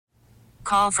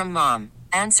call from mom.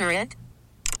 Answer it.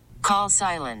 Call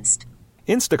silenced.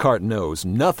 Instacart knows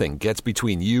nothing gets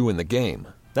between you and the game.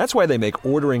 That's why they make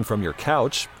ordering from your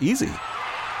couch easy.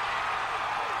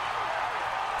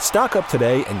 Stock up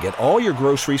today and get all your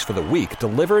groceries for the week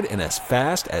delivered in as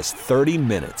fast as 30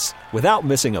 minutes without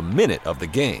missing a minute of the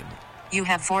game. You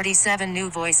have 47 new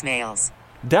voicemails.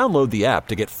 Download the app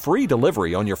to get free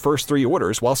delivery on your first 3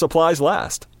 orders while supplies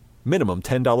last. Minimum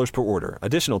 $10 per order.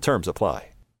 Additional terms apply.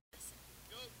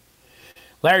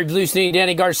 Larry Blustein,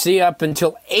 Danny Garcia up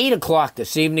until 8 o'clock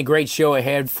this evening. Great show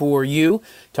ahead for you.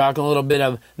 Talking a little bit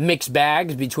of mixed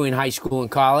bags between high school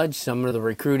and college, some of the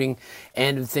recruiting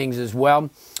end of things as well.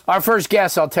 Our first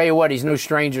guest, I'll tell you what, he's no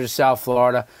stranger to South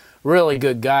Florida. Really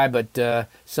good guy, but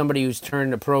somebody who's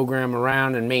turned the program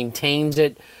around and maintains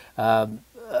it.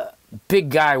 Big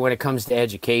guy when it comes to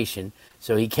education.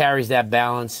 So he carries that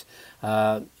balance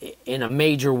in a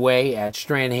major way at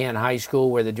Stranahan High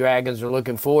School, where the Dragons are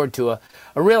looking forward to a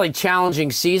really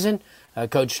challenging season.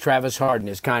 Coach Travis Harden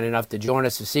is kind enough to join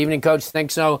us this evening. Coach,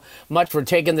 thanks so much for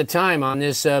taking the time on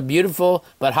this beautiful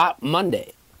but hot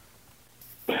Monday.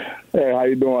 Hey, how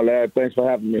you doing, lad? Thanks for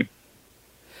having me.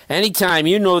 Anytime.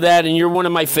 You know that, and you're one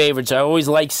of my favorites. I always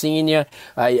like seeing you.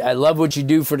 I love what you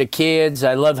do for the kids.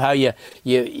 I love how you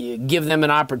give them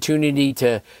an opportunity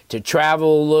to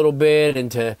travel a little bit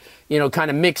and to,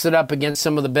 kind of mix it up against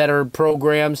some of the better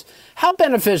programs. How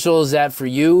beneficial is that for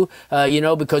you?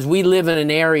 Because we live in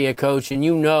an area, Coach, and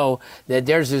you know that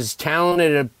there's as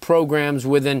talented programs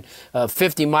within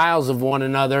 50 miles of one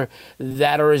another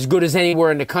that are as good as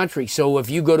anywhere in the country. So if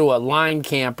you go to a line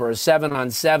camp or a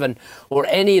 7-on-7 or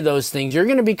any of those things, you're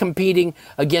going to be competing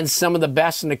against some of the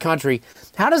best in the country.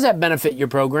 How does that benefit your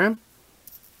program?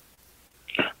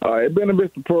 It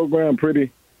benefits the program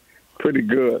pretty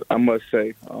good, I must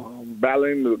say.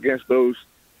 Battling against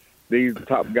these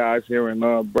top guys here in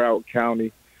Broward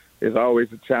County is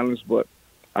always a challenge, but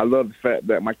I love the fact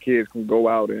that my kids can go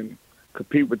out and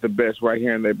compete with the best right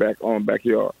here in their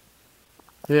backyard.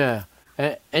 Yeah.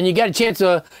 And you got a chance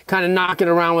to kind of knock it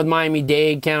around with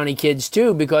Miami-Dade County kids,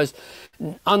 too, because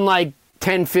unlike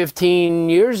 10, 15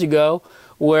 years ago,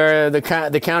 where the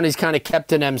counties kind of kept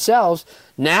to themselves,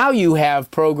 now you have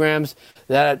programs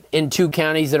that in 2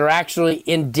 counties that are actually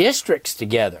in districts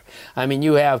together. I mean,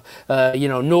 you have,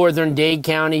 northern Dade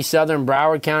County, southern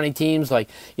Broward County teams like,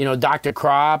 Dr.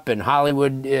 Kropp and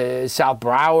Hollywood, South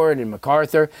Broward and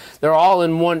MacArthur. They're all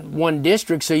in one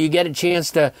district, so you get a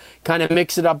chance to kind of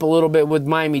mix it up a little bit with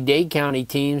Miami-Dade County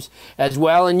teams as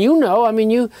well. And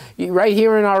you right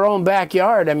here in our own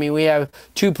backyard, we have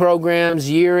 2 programs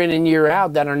year in and year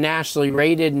out that are nationally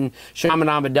rated in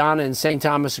Chaminade and St.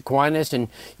 Thomas Aquinas, and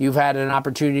you've had an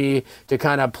opportunity to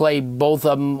kind of play both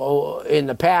of them in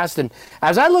the past. And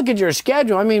as I look at your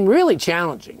schedule, really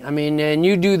challenging. And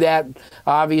you do that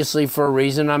obviously for a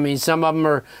reason. Some of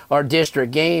them are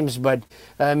district games, but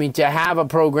to have a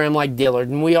program like Dillard,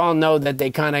 and we all know that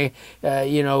they kind of,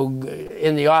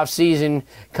 in the off season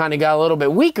kind of got a little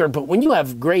bit weaker, but when you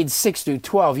have grades 6 through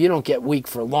 12, you don't get weak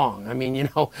for long.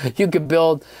 You could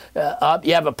build up.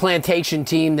 You have a Plantation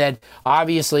team that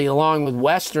obviously, along with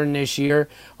Western this year,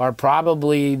 are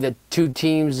probably the 2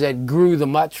 teams that grew the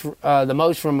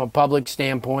most from a public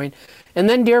standpoint. And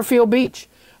then Deerfield Beach,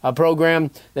 a program,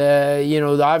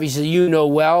 obviously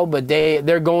well, but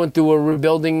they're going through a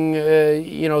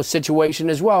rebuilding, situation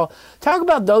as well. Talk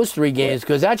about those 3 games,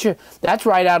 because that's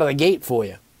right out of the gate for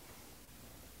you.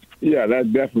 Yeah,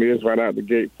 that definitely is right out the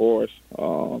gate for us.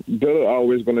 Dillard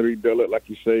always going to be Dillard, like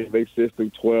you say. They 6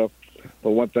 through 12.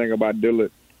 But one thing about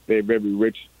Dillard, they're very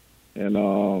rich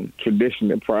in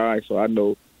tradition and pride. So I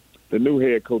know the new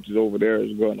head coaches over there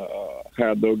is going to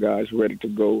have those guys ready to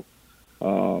go.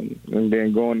 And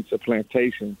then going into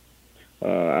Plantation,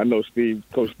 I know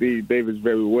Coach Steve Davis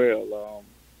very well.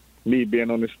 Me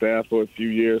being on the staff for a few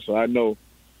years, so I know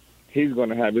he's going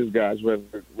to have his guys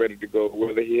ready to go,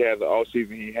 whether he has the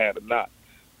all-season he had or not,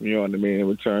 in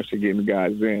returns to getting the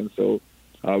guys in. So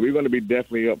we're going to be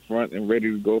definitely up front and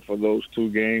ready to go for those 2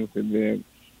 games. And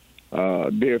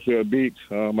then Deerfield Beach,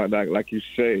 like you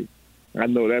say, I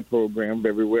know that program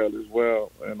very well as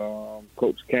well. And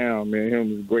Coach Cam,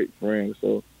 him is a great friend.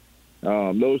 So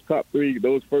those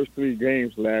first 3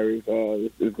 games, Larry,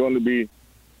 it's going to be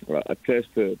a test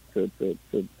to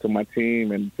my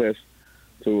team and a test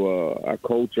to our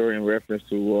culture in reference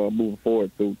to moving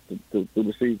forward through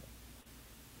the season.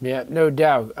 Yeah, no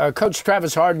doubt. Coach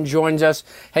Travis Harden joins us,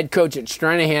 head coach at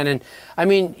Stranahan.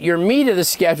 And, your meat of the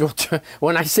schedule,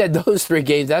 when I said those 3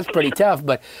 games, that's pretty tough.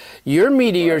 But your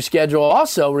meat of your schedule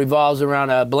also revolves around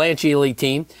a Blanche Ely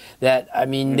team that,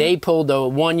 they pulled a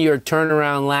 1-year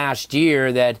turnaround last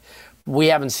year that we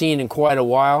haven't seen in quite a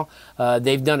while.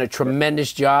 They've done a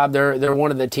tremendous job. They're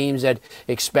one of the teams that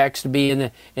expects to be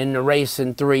in the race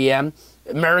in 3M.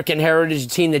 American Heritage, a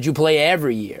team that you play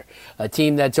every year, a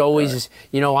team that's always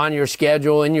on your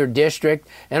schedule in your district,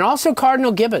 and also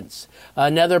Cardinal Gibbons,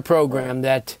 another program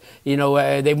that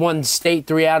they've won state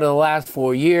 3 out of the last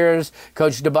 4 years.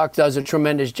 Coach DeBuck does a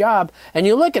tremendous job, and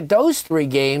you look at those 3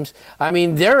 games. I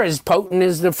mean, they're as potent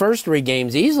as the first 3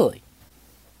 games easily.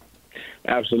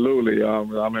 Absolutely.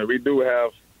 I mean, we do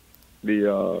have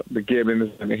the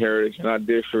Gibbons and the Heritage in our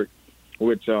district,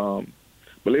 which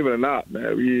believe it or not,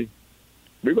 man,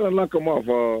 we're going to knock them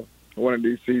off one of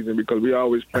these seasons because we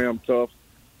always play them tough.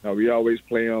 We always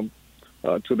play them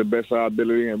to the best of our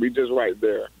ability, and we just right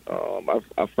there.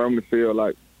 I firmly feel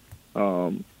like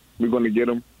we're going to get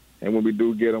them, and when we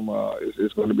do get them,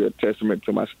 it's going to be a testament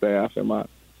to my staff and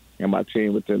my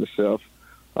team within itself.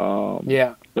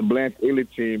 The Blanche Ely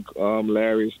team,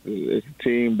 Larry, is a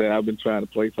team that I've been trying to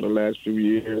play for the last few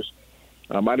years.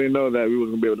 I didn't know that we was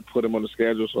going to be able to put them on the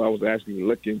schedule, so I was actually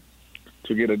looking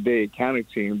to get a Dade County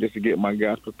team just to get my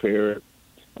guys prepared,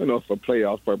 for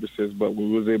playoff purposes. But we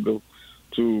was able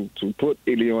to put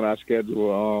Ely on our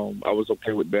schedule. I was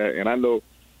okay with that, and I know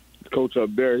the coach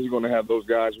up there, he's going to have those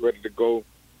guys ready to go.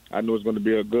 I know it's going to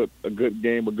be a good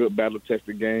game, a good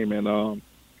battle-tested game, and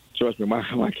trust me,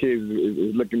 my kids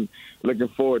is looking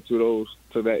forward to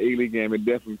that Ely game and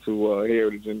definitely to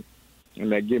Heritage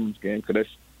and that Gibbons game because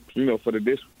that's for the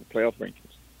district playoff rankings.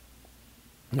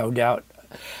 No doubt.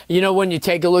 When you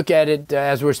take a look at it,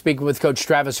 as we're speaking with Coach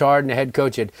Travis Harden, the head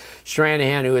coach at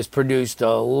Stranahan, who has produced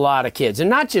a lot of kids, and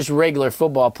not just regular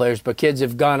football players, but kids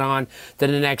have gone on to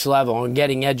the next level and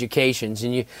getting educations.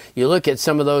 And you look at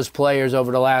some of those players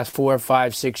over the last 4,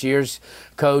 5, 6 years,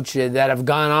 Coach, that have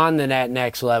gone on to that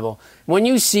next level. When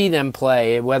you see them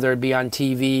play, whether it be on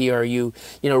TV or you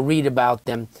read about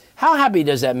them, how happy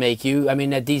does that make you? I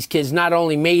mean, that these kids not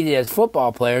only made it as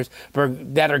football players,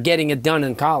 but that are getting it done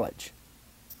in college.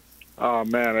 Oh,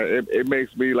 man, it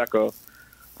makes me like a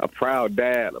proud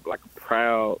dad, like a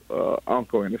proud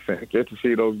uncle in a sense, just to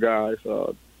see those guys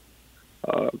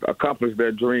accomplish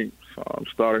their dreams.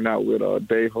 Starting out with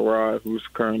Dave Harrod, who's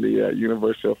currently at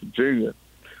University of Virginia.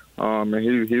 And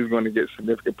he's going to get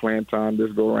significant playing time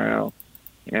this go-around.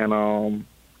 And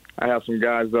I have some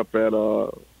guys up at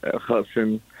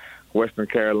Hudson, Western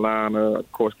Carolina,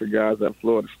 of course the guys at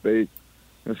Florida State.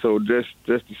 And so just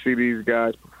to see these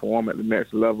guys perform at the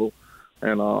next level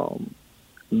and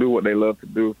do what they love to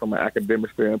do from an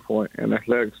academic standpoint and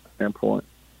athletic standpoint,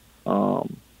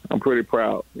 I'm pretty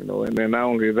proud, And then not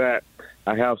only that,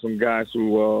 I have some guys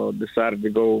who decided to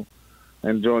go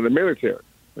and join the military.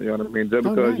 You know what I mean? Just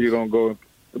because you don't go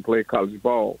to play college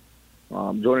ball.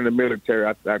 Joining the military,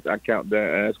 I count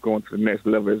that as going to the next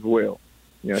level as well.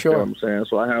 You know what I'm saying?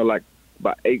 So I have like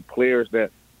about 8 players that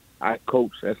I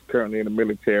coach that's currently in the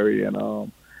military, and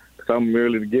some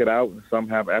merely to get out, and some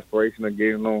have aspiration of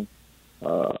getting on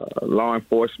law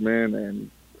enforcement and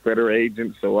federal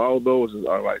agents. So all those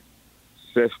are like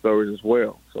success stories as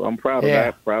well. So I'm proud of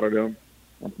that, proud of them,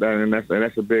 and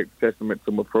that's a big testament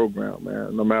to my program,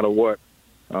 man. No matter what,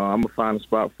 I'm gonna find a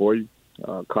spot for you,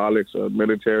 college or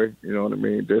military. You know what I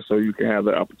mean? Just so you can have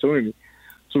the opportunity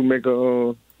to make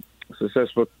a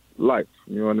successful life.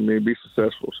 You know what I mean? Be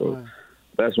successful. So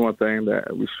that's one thing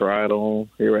that we strive on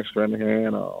here at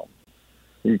Stranahan.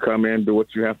 You come in, do what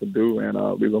you have to do, and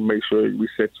we're going to make sure we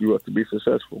set you up to be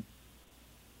successful.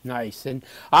 Nice. And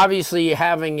obviously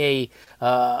having a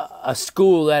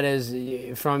school that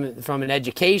is, from an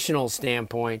educational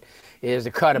standpoint, is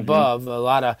a cut above. A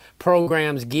lot of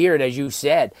programs geared, as you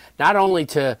said, not only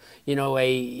to,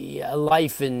 a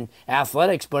life in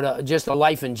athletics, but just a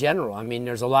life in general. I mean,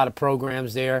 there's a lot of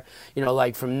programs there,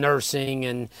 like from nursing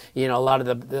and, a lot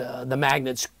of the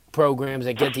magnet programs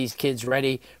that get these kids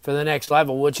ready for the next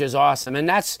level, which is awesome.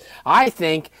 And I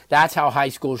think that's how high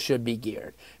school should be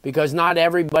geared, because not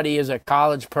everybody is a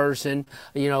college person,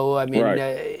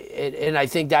 and I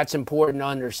think that's important to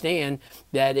understand,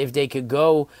 that if they could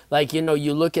go, like,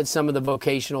 you look at some of the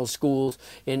vocational schools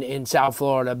in South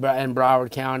Florida and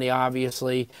Broward County,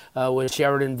 obviously, with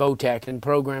Sheridan Votech and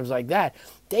programs like that.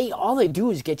 All they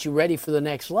do is get you ready for the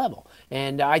next level.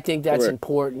 And I think that's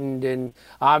important. And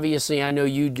obviously, I know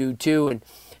you do too. And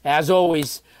as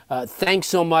always, thanks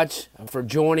so much for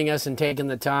joining us and taking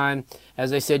the time.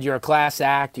 As I said, you're a class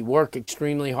act. You work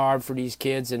extremely hard for these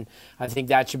kids, and I think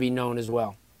that should be known as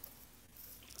well.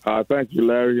 Thank you,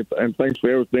 Larry, and thanks for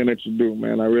everything that you do,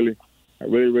 man. I really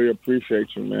appreciate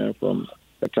you, man. From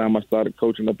the time I started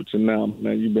coaching up until now,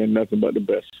 man, you've been nothing but the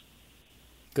best.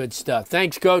 Good stuff.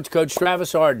 Thanks, Coach. Coach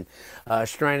Travis Harden.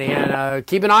 Stranahan,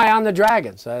 keep an eye on the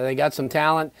Dragons. They got some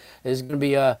talent. This is going to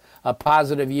be a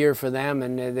positive year for them,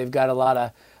 and they've got a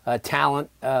lot of talent,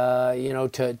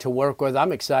 to work with.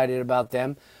 I'm excited about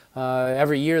them.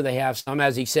 Every year they have some.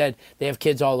 As he said, they have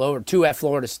kids all over. 2 at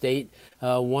Florida State.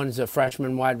 One's a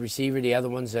freshman wide receiver. The other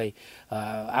one's a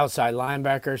outside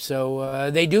linebacker. So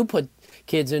they do put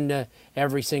kids into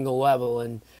every single level.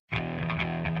 And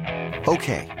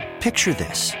okay, picture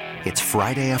this. It's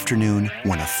Friday afternoon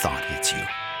when a thought hits you.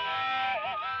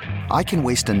 I can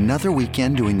waste another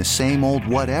weekend doing the same old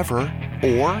whatever,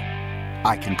 or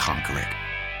I can conquer it.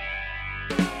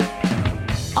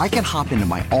 I can hop into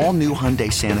my all-new Hyundai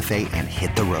Santa Fe and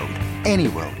hit the road. Any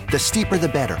road. The steeper, the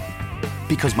better.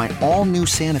 Because my all-new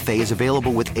Santa Fe is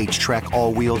available with H-Track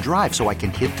all-wheel drive, so I can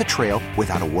hit the trail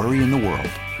without a worry in the world.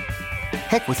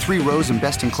 Heck, with 3 rows and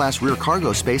best-in-class rear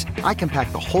cargo space, I can pack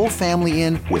the whole family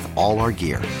in with all our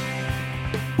gear.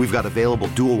 We've got available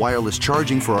dual wireless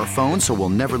charging for our phones, so we'll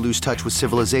never lose touch with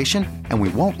civilization, and we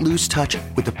won't lose touch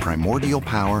with the primordial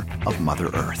power of Mother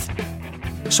Earth.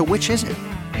 So which is it?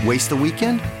 Waste the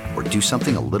weekend or do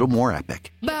something a little more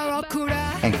epic?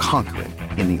 And conquer it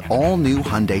in the all-new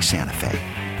Hyundai Santa Fe.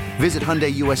 Visit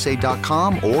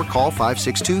HyundaiUSA.com or call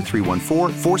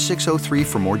 562-314-4603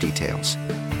 for more details.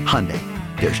 Hyundai,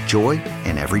 there's joy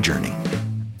in every journey.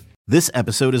 This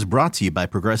episode is brought to you by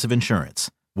Progressive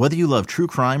Insurance. Whether you love true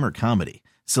crime or comedy,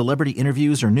 celebrity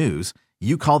interviews or news,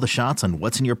 you call the shots on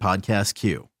what's in your podcast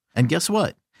queue. And guess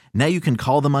what? Now you can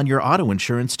call them on your auto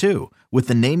insurance too with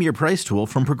the Name Your Price tool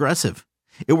from Progressive.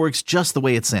 It works just the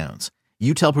way it sounds.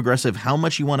 You tell Progressive how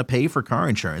much you want to pay for car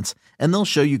insurance, and they'll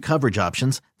show you coverage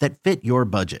options that fit your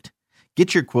budget.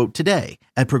 Get your quote today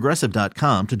at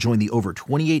Progressive.com to join the over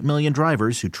 28 million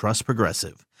drivers who trust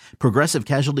Progressive. Progressive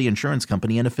Casualty Insurance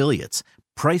Company and Affiliates.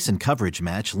 Price and coverage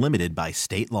match limited by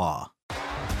state law.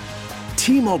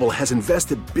 T-Mobile has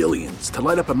invested billions to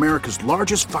light up America's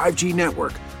largest 5G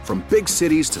network, from big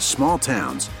cities to small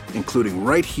towns, including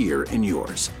right here in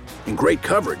yours. And great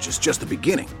coverage is just the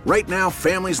beginning. Right now,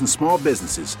 families and small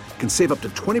businesses can save up to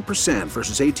 20%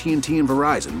 versus AT&T and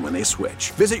Verizon when they switch.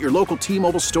 Visit your local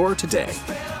T-Mobile store today.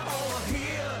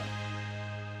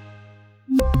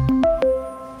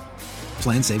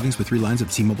 Plan savings with 3 lines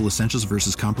of T-Mobile Essentials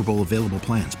versus comparable available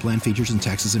plans. Plan features and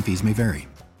taxes and fees may vary.